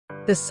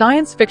The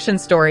science fiction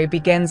story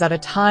begins at a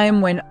time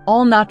when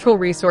all natural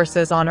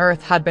resources on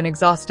Earth had been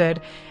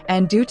exhausted,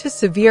 and due to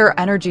severe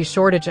energy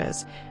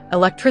shortages,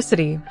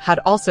 electricity had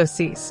also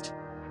ceased.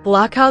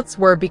 Blackouts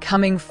were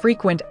becoming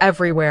frequent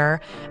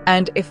everywhere,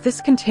 and if this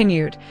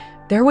continued,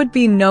 there would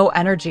be no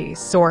energy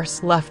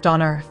source left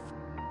on Earth.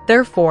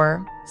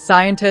 Therefore,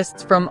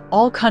 scientists from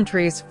all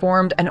countries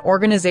formed an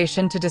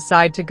organization to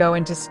decide to go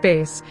into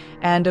space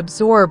and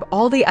absorb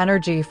all the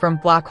energy from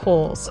black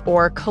holes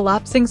or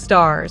collapsing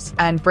stars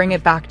and bring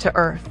it back to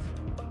Earth.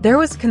 There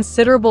was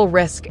considerable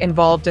risk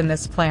involved in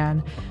this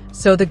plan,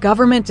 so the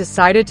government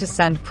decided to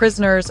send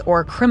prisoners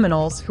or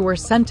criminals who were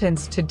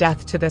sentenced to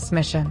death to this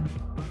mission.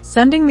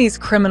 Sending these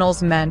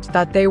criminals meant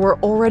that they were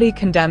already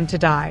condemned to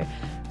die,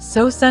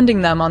 so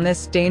sending them on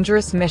this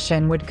dangerous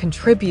mission would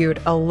contribute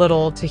a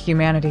little to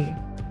humanity.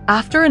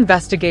 After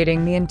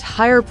investigating the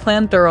entire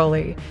plan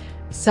thoroughly,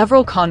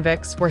 several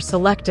convicts were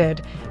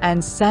selected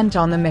and sent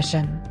on the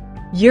mission.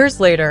 Years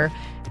later,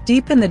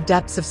 deep in the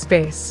depths of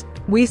space,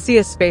 we see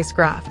a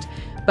spacecraft,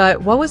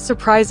 but what was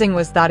surprising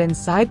was that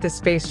inside the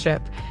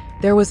spaceship,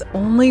 there was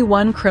only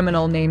one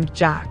criminal named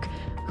Jack,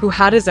 who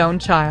had his own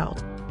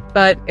child.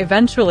 But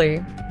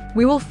eventually,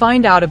 we will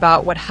find out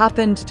about what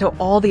happened to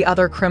all the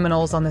other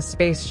criminals on the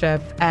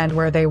spaceship and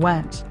where they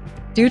went.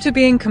 Due to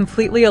being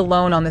completely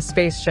alone on the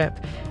spaceship,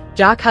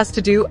 Jack has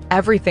to do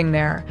everything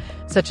there,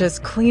 such as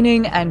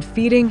cleaning and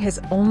feeding his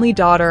only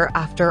daughter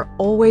after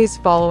always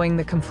following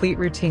the complete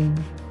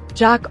routine.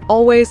 Jack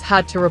always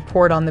had to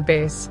report on the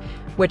base,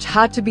 which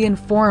had to be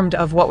informed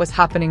of what was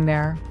happening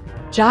there.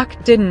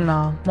 Jack didn't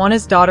want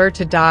his daughter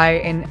to die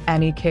in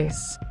any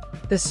case.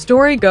 The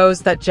story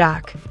goes that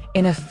Jack,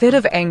 in a fit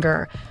of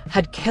anger,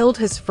 had killed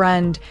his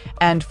friend,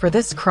 and for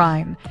this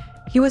crime,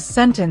 he was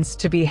sentenced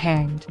to be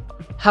hanged.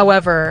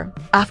 However,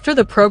 after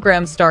the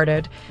program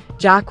started,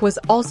 Jack was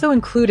also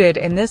included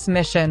in this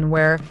mission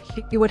where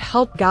he would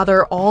help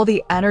gather all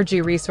the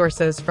energy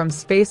resources from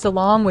space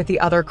along with the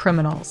other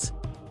criminals.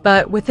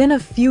 But within a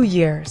few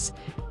years,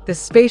 the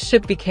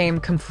spaceship became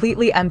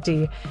completely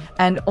empty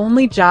and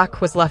only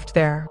Jack was left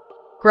there.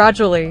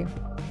 Gradually,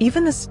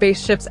 even the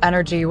spaceship's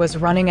energy was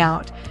running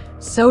out,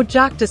 so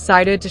Jack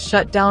decided to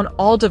shut down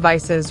all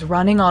devices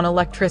running on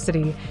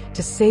electricity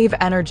to save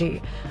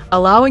energy,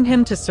 allowing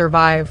him to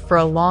survive for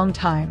a long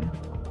time.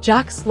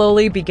 Jack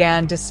slowly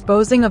began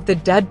disposing of the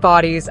dead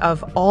bodies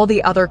of all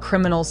the other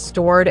criminals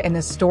stored in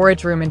the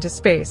storage room into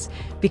space,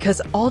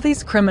 because all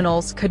these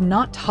criminals could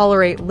not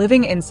tolerate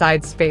living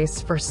inside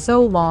space for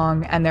so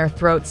long and their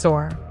throat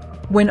sore.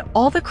 When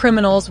all the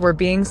criminals were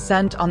being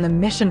sent on the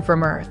mission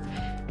from Earth,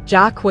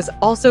 Jack was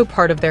also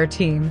part of their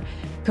team,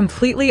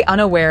 completely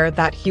unaware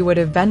that he would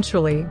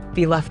eventually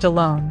be left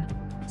alone.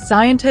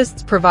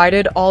 Scientists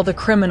provided all the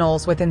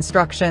criminals with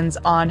instructions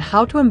on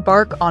how to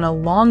embark on a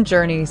long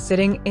journey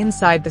sitting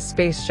inside the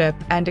spaceship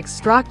and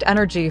extract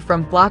energy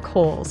from black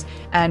holes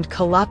and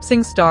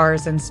collapsing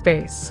stars in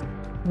space.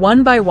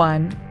 One by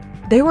one,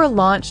 they were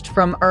launched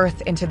from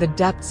Earth into the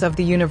depths of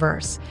the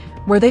universe,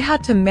 where they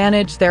had to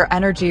manage their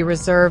energy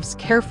reserves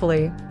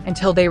carefully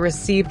until they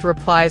received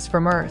replies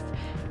from Earth,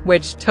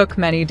 which took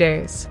many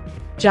days.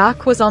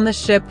 Jack was on the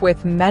ship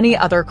with many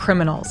other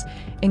criminals,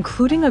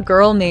 including a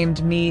girl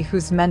named Me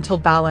whose mental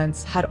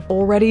balance had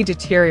already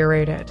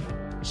deteriorated.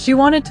 She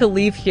wanted to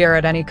leave here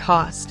at any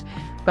cost,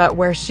 but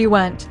where she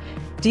went,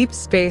 deep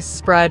space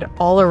spread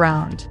all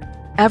around.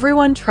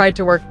 Everyone tried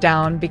to work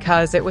down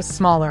because it was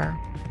smaller.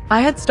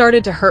 I had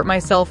started to hurt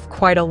myself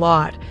quite a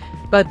lot,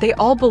 but they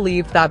all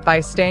believed that by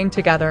staying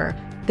together,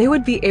 they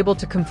would be able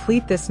to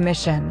complete this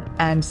mission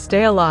and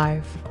stay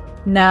alive.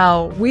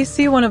 Now, we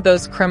see one of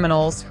those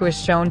criminals who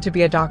is shown to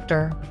be a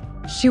doctor.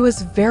 She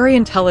was very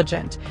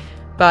intelligent,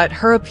 but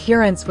her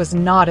appearance was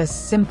not as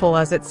simple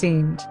as it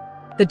seemed.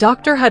 The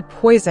doctor had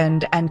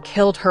poisoned and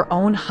killed her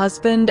own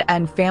husband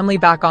and family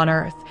back on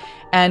Earth,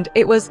 and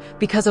it was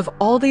because of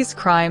all these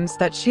crimes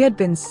that she had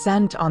been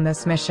sent on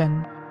this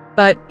mission.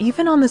 But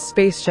even on the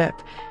spaceship,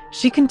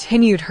 she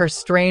continued her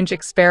strange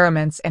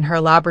experiments in her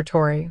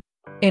laboratory.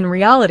 In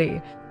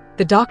reality,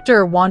 the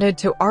doctor wanted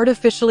to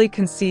artificially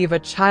conceive a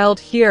child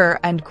here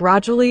and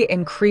gradually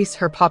increase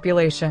her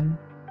population.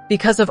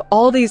 Because of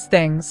all these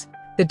things,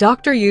 the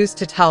doctor used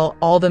to tell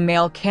all the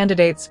male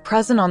candidates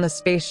present on the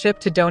spaceship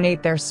to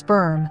donate their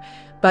sperm,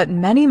 but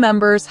many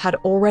members had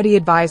already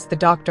advised the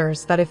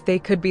doctors that if they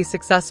could be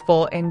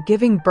successful in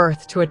giving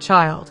birth to a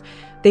child,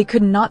 they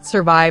could not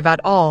survive at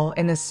all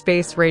in the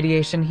space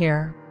radiation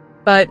here.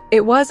 But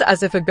it was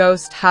as if a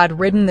ghost had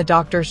ridden the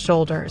doctor's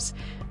shoulders,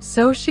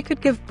 so she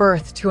could give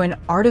birth to an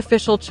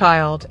artificial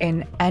child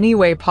in any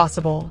way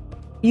possible.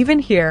 Even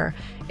here,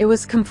 it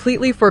was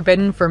completely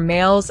forbidden for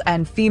males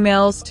and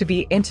females to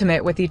be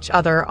intimate with each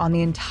other on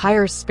the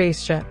entire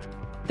spaceship.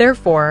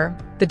 Therefore,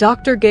 the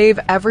doctor gave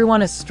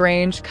everyone a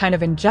strange kind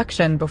of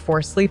injection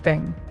before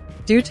sleeping.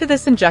 Due to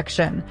this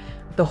injection,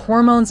 the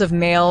hormones of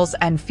males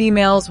and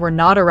females were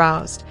not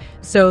aroused,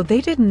 so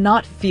they did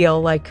not feel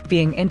like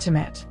being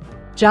intimate.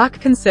 Jack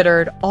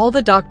considered all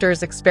the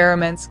doctor's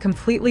experiments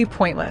completely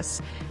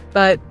pointless,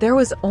 But there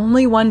was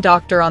only one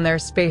doctor on their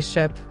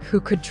spaceship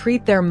who could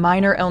treat their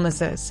minor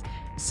illnesses,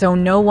 so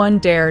no one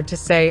dared to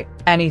say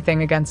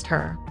anything against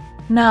her.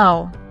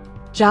 Now,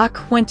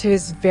 Jack went to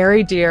his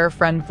very dear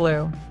friend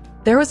Blue.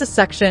 There was a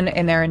section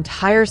in their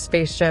entire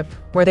spaceship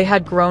where they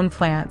had grown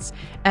plants,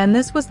 and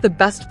this was the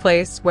best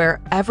place where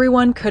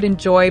everyone could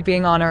enjoy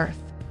being on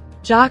Earth.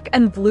 Jack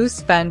and Blue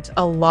spent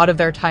a lot of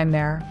their time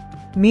there.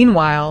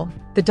 Meanwhile,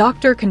 the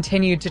doctor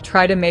continued to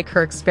try to make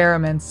her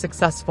experiments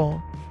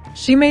successful.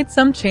 She made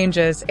some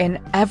changes in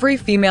every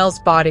female's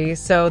body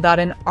so that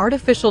an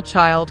artificial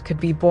child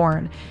could be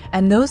born,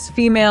 and those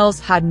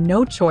females had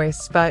no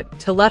choice but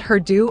to let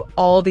her do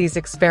all these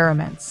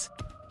experiments.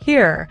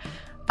 Here,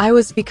 I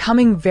was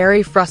becoming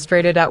very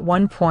frustrated at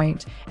one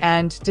point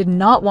and did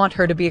not want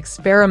her to be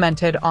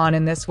experimented on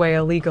in this way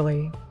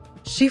illegally.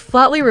 She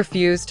flatly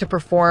refused to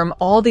perform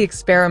all the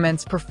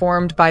experiments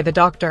performed by the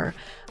doctor,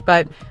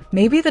 but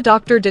maybe the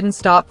doctor didn't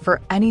stop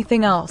for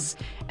anything else,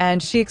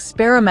 and she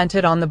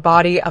experimented on the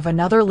body of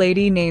another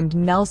lady named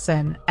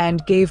Nelson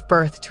and gave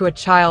birth to a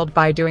child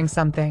by doing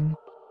something.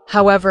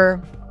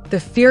 However, the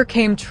fear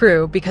came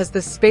true because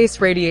the space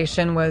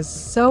radiation was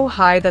so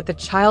high that the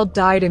child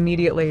died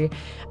immediately,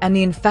 and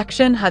the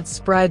infection had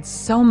spread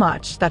so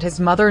much that his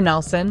mother,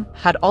 Nelson,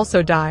 had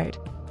also died.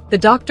 The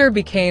doctor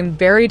became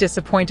very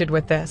disappointed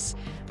with this,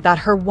 that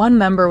her one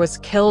member was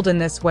killed in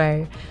this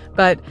way,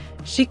 but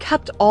she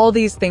kept all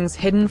these things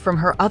hidden from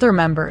her other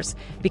members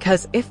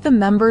because if the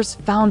members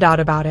found out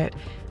about it,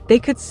 they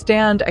could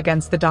stand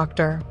against the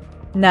doctor.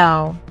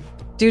 Now,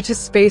 due to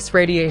space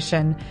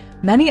radiation,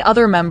 many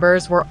other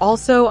members were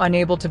also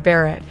unable to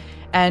bear it,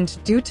 and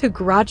due to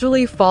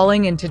gradually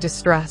falling into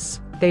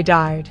distress, they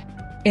died.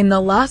 In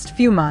the last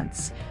few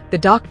months, the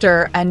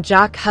doctor and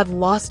Jack had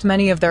lost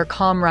many of their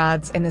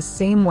comrades in the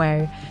same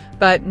way,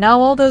 but now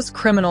all those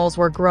criminals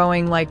were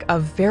growing like a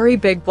very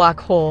big black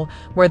hole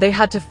where they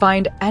had to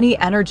find any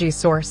energy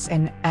source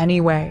in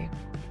any way.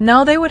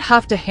 Now they would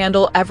have to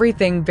handle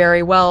everything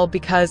very well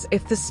because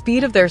if the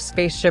speed of their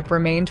spaceship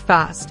remained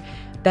fast,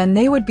 then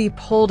they would be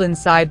pulled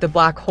inside the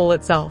black hole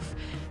itself.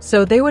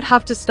 So they would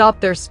have to stop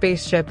their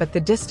spaceship at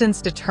the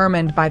distance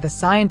determined by the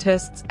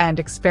scientists and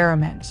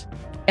experiment.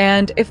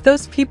 And if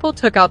those people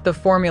took out the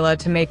formula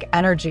to make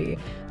energy,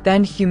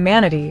 then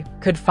humanity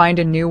could find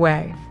a new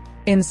way.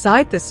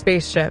 Inside the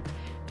spaceship,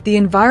 the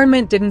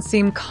environment didn't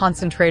seem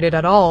concentrated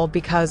at all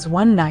because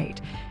one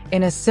night,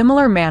 in a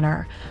similar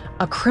manner,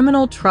 a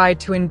criminal tried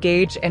to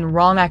engage in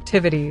wrong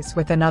activities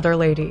with another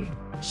lady.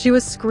 She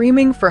was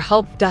screaming for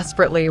help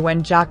desperately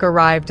when Jack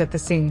arrived at the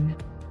scene.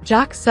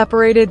 Jack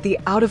separated the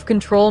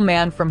out-of-control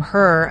man from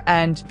her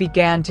and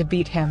began to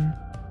beat him.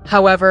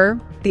 However,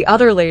 the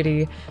other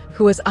lady,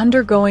 who was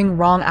undergoing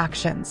wrong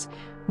actions,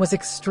 was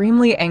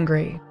extremely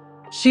angry.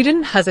 She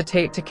didn't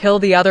hesitate to kill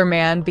the other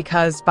man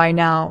because by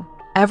now,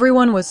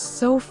 everyone was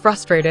so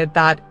frustrated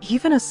that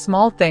even a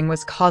small thing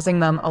was causing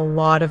them a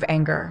lot of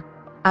anger.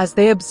 As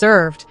they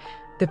observed,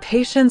 the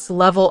patience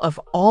level of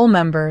all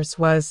members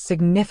was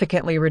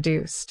significantly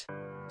reduced.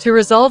 To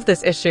resolve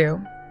this issue,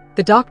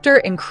 the doctor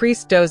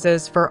increased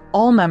doses for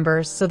all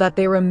members so that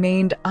they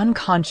remained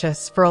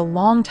unconscious for a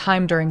long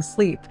time during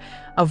sleep,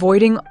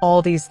 avoiding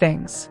all these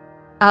things.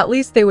 At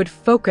least they would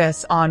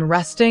focus on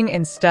resting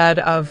instead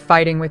of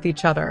fighting with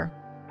each other.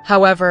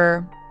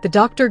 However, the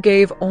doctor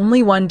gave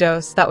only one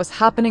dose that was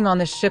happening on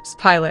the ship's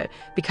pilot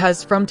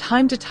because from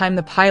time to time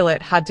the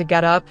pilot had to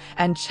get up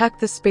and check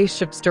the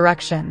spaceship's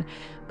direction.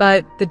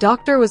 But the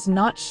doctor was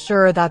not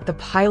sure that the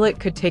pilot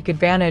could take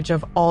advantage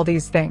of all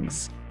these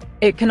things.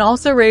 It can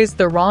also raise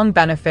the wrong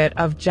benefit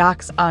of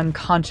Jack's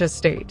unconscious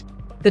state.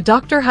 The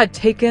doctor had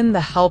taken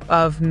the help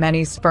of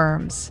many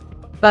sperms.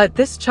 But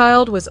this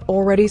child was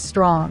already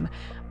strong,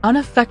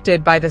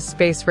 unaffected by the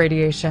space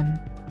radiation.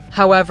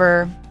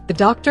 However, the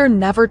doctor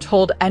never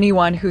told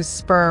anyone whose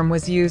sperm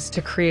was used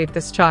to create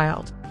this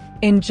child.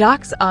 In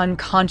Jack's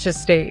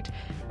unconscious state,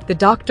 the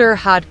doctor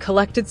had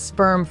collected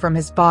sperm from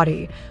his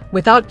body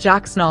without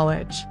Jack's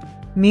knowledge.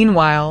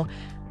 Meanwhile,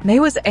 May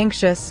was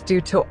anxious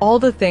due to all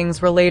the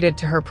things related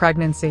to her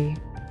pregnancy.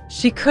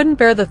 She couldn't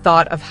bear the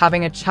thought of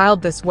having a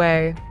child this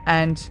way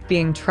and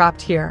being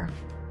trapped here.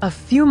 A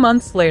few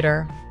months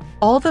later,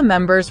 all the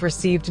members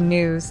received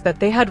news that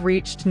they had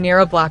reached near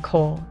a black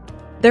hole.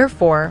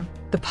 Therefore,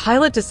 the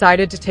pilot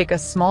decided to take a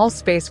small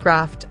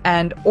spacecraft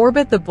and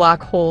orbit the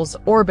black hole's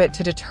orbit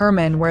to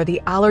determine where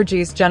the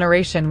allergies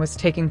generation was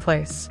taking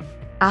place.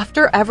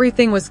 After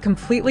everything was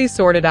completely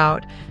sorted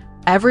out,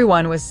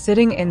 everyone was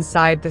sitting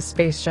inside the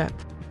spaceship.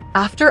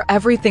 After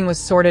everything was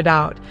sorted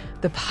out,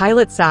 the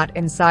pilot sat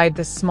inside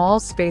the small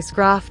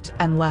spacecraft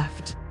and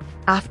left.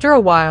 After a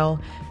while,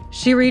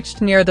 she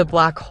reached near the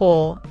black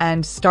hole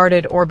and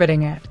started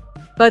orbiting it.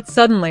 But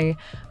suddenly,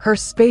 her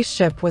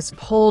spaceship was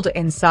pulled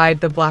inside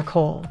the black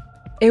hole.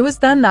 It was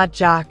then that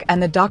Jack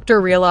and the doctor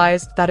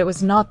realized that it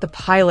was not the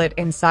pilot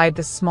inside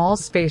the small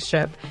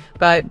spaceship,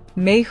 but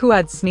May who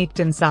had sneaked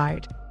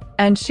inside.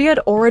 And she had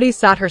already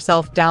sat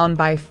herself down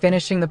by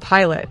finishing the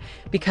pilot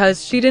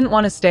because she didn't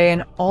want to stay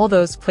in all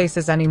those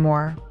places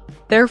anymore.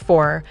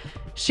 Therefore,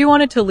 She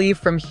wanted to leave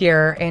from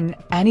here in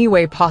any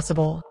way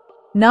possible.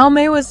 Now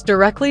May was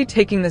directly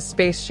taking the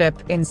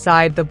spaceship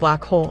inside the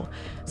black hole,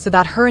 so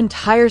that her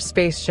entire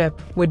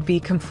spaceship would be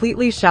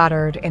completely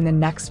shattered in the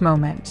next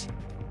moment.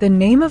 The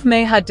name of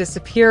May had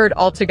disappeared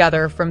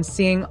altogether from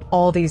seeing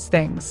all these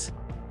things.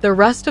 The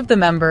rest of the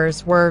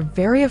members were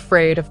very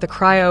afraid of the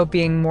cryo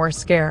being more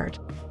scared.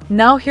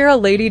 Now here a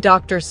lady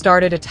doctor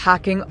started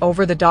attacking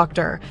over the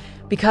doctor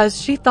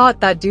because she thought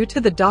that due to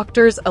the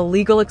doctor's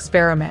illegal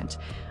experiment,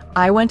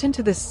 I went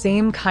into the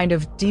same kind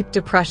of deep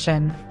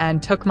depression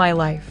and took my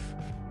life.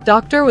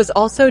 Doctor was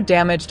also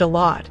damaged a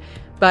lot,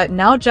 but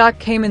now Jack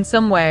came in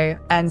some way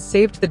and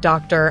saved the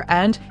doctor,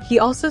 and he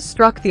also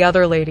struck the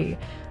other lady.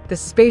 The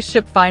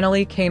spaceship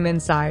finally came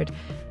inside.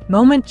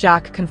 Moment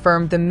Jack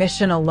confirmed the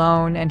mission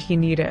alone and he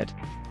needed.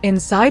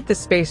 Inside the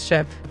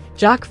spaceship,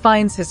 Jack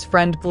finds his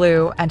friend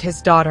Blue and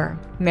his daughter,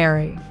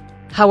 Mary.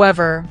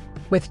 However,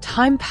 with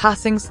time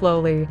passing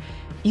slowly,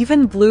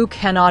 even Blue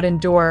cannot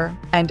endure,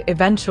 and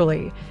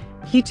eventually,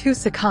 he too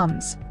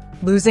succumbs,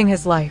 losing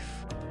his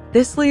life.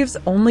 This leaves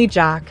only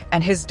Jack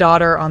and his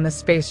daughter on the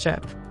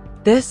spaceship.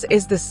 This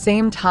is the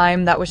same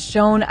time that was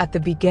shown at the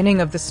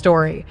beginning of the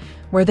story,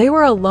 where they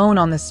were alone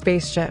on the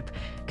spaceship,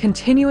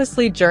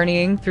 continuously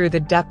journeying through the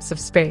depths of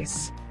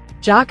space.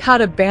 Jack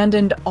had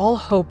abandoned all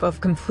hope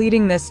of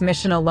completing this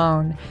mission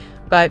alone,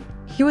 but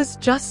he was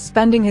just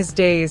spending his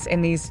days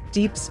in these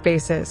deep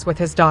spaces with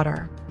his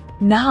daughter.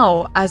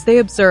 Now, as they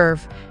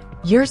observe,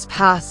 years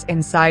pass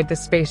inside the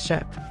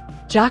spaceship.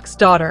 Jack's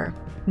daughter,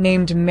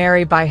 named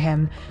Mary by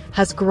him,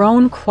 has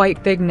grown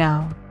quite big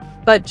now.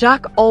 But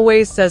Jack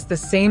always says the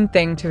same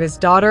thing to his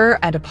daughter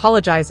and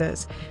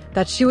apologizes,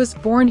 that she was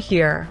born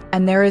here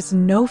and there is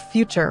no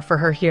future for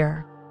her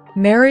here.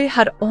 Mary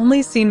had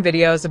only seen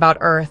videos about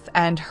Earth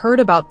and heard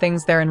about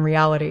things there in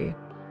reality.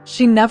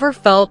 She never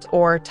felt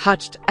or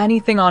touched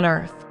anything on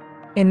Earth.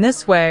 In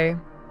this way,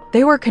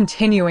 they were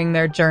continuing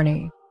their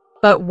journey.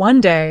 But one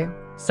day,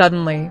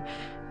 suddenly,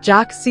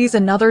 Jack sees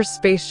another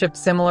spaceship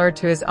similar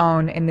to his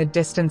own in the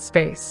distant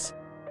space.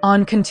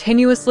 On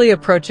continuously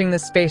approaching the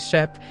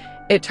spaceship,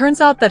 it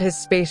turns out that his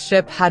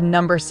spaceship had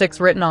number 6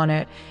 written on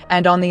it,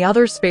 and on the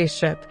other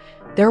spaceship,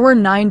 there were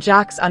 9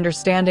 Jacks.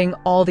 Understanding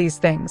all these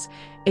things,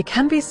 it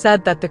can be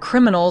said that the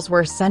criminals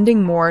were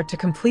sending more to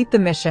complete the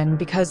mission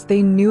because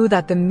they knew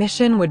that the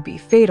mission would be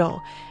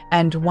fatal,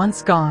 and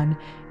once gone,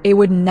 it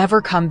would never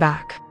come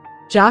back.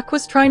 Jack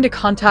was trying to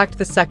contact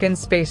the second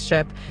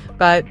spaceship,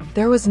 but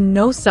there was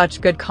no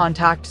such good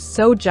contact,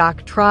 so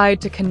Jack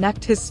tried to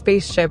connect his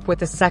spaceship with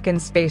the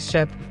second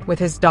spaceship with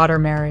his daughter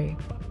Mary.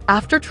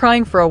 After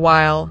trying for a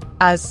while,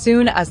 as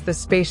soon as the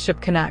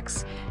spaceship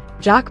connects,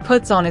 Jack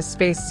puts on his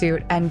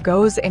spacesuit and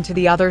goes into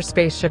the other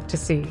spaceship to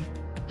see.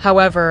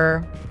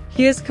 However,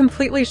 he is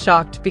completely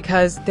shocked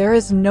because there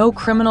is no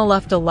criminal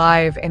left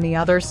alive in the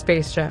other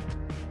spaceship.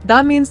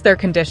 That means their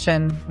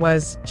condition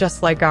was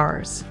just like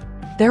ours.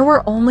 There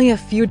were only a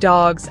few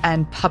dogs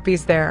and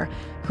puppies there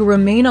who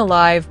remain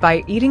alive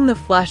by eating the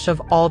flesh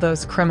of all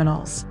those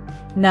criminals.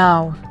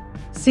 Now,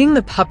 seeing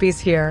the puppies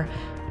here,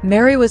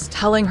 Mary was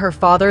telling her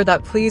father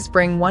that please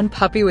bring one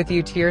puppy with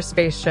you to your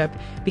spaceship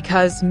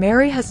because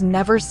Mary has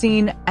never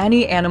seen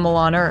any animal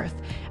on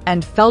Earth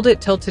and felt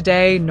it till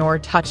today nor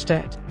touched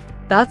it.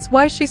 That's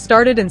why she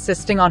started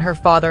insisting on her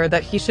father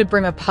that he should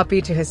bring a puppy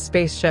to his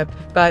spaceship,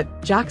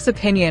 but Jack's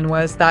opinion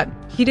was that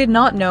he did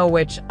not know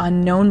which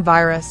unknown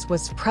virus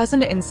was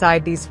present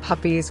inside these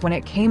puppies when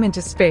it came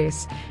into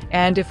space,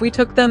 and if we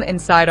took them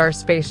inside our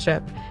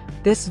spaceship,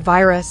 this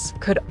virus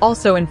could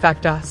also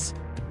infect us.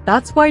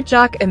 That's why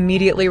Jack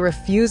immediately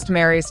refused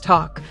Mary's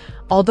talk,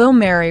 although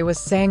Mary was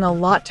saying a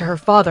lot to her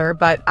father,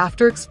 but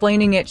after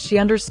explaining it, she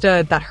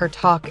understood that her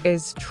talk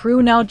is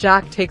true. Now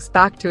Jack takes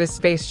back to his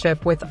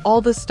spaceship with all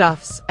the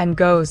stuffs and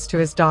goes to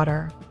his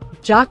daughter.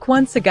 Jack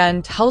once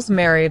again tells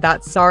Mary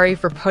that sorry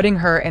for putting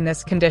her in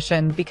this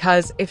condition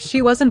because if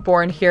she wasn't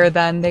born here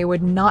then they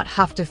would not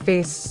have to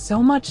face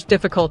so much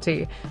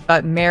difficulty,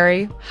 but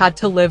Mary had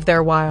to live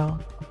their while.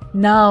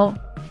 Now,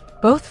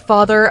 both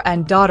father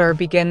and daughter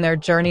begin their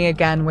journey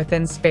again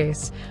within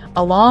space,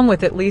 along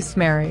with at least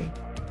Mary.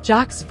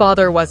 Jack's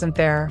father wasn't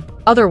there,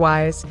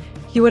 otherwise,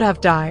 he would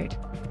have died.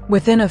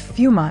 Within a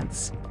few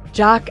months,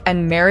 Jack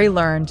and Mary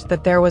learned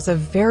that there was a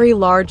very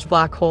large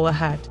black hole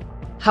ahead.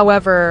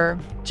 However,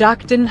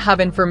 Jack didn't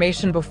have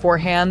information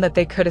beforehand that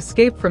they could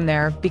escape from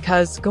there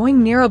because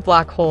going near a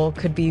black hole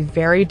could be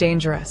very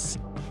dangerous.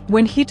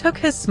 When he took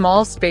his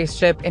small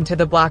spaceship into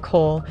the black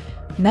hole,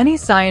 many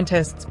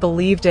scientists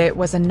believed it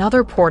was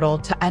another portal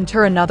to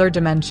enter another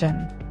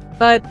dimension.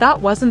 But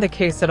that wasn't the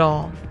case at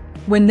all.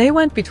 When they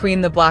went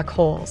between the black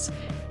holes,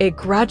 it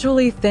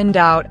gradually thinned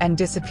out and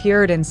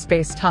disappeared in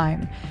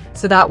space-time,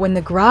 so that when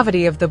the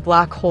gravity of the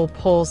black hole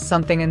pulls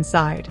something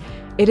inside,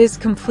 it is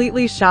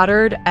completely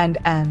shattered and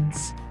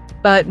ends.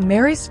 But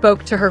Mary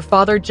spoke to her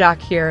father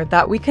Jack here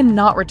that we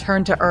cannot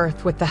return to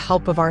Earth with the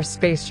help of our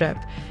spaceship,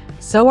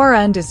 so our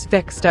end is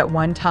fixed at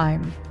one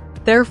time.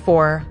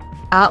 Therefore,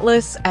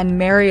 Atlas and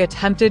Mary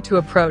attempted to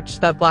approach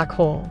that black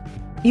hole.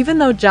 Even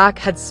though Jack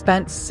had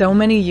spent so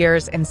many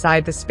years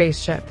inside the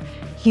spaceship,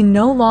 he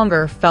no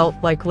longer felt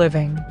like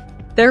living.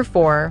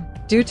 Therefore,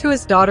 due to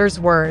his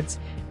daughter's words,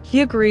 he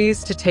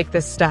agrees to take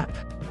this step.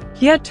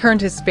 He had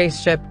turned his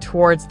spaceship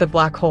towards the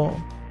black hole.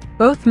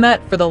 Both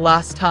met for the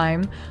last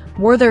time,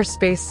 wore their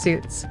space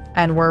suits,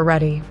 and were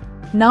ready.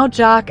 Now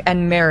Jack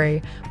and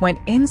Mary went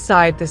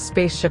inside the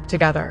spaceship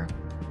together.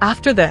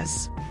 After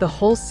this, the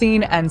whole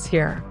scene ends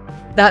here.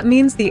 That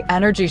means the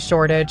energy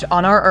shortage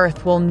on our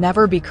Earth will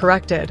never be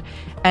corrected,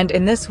 and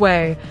in this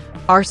way,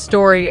 our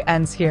story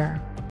ends here.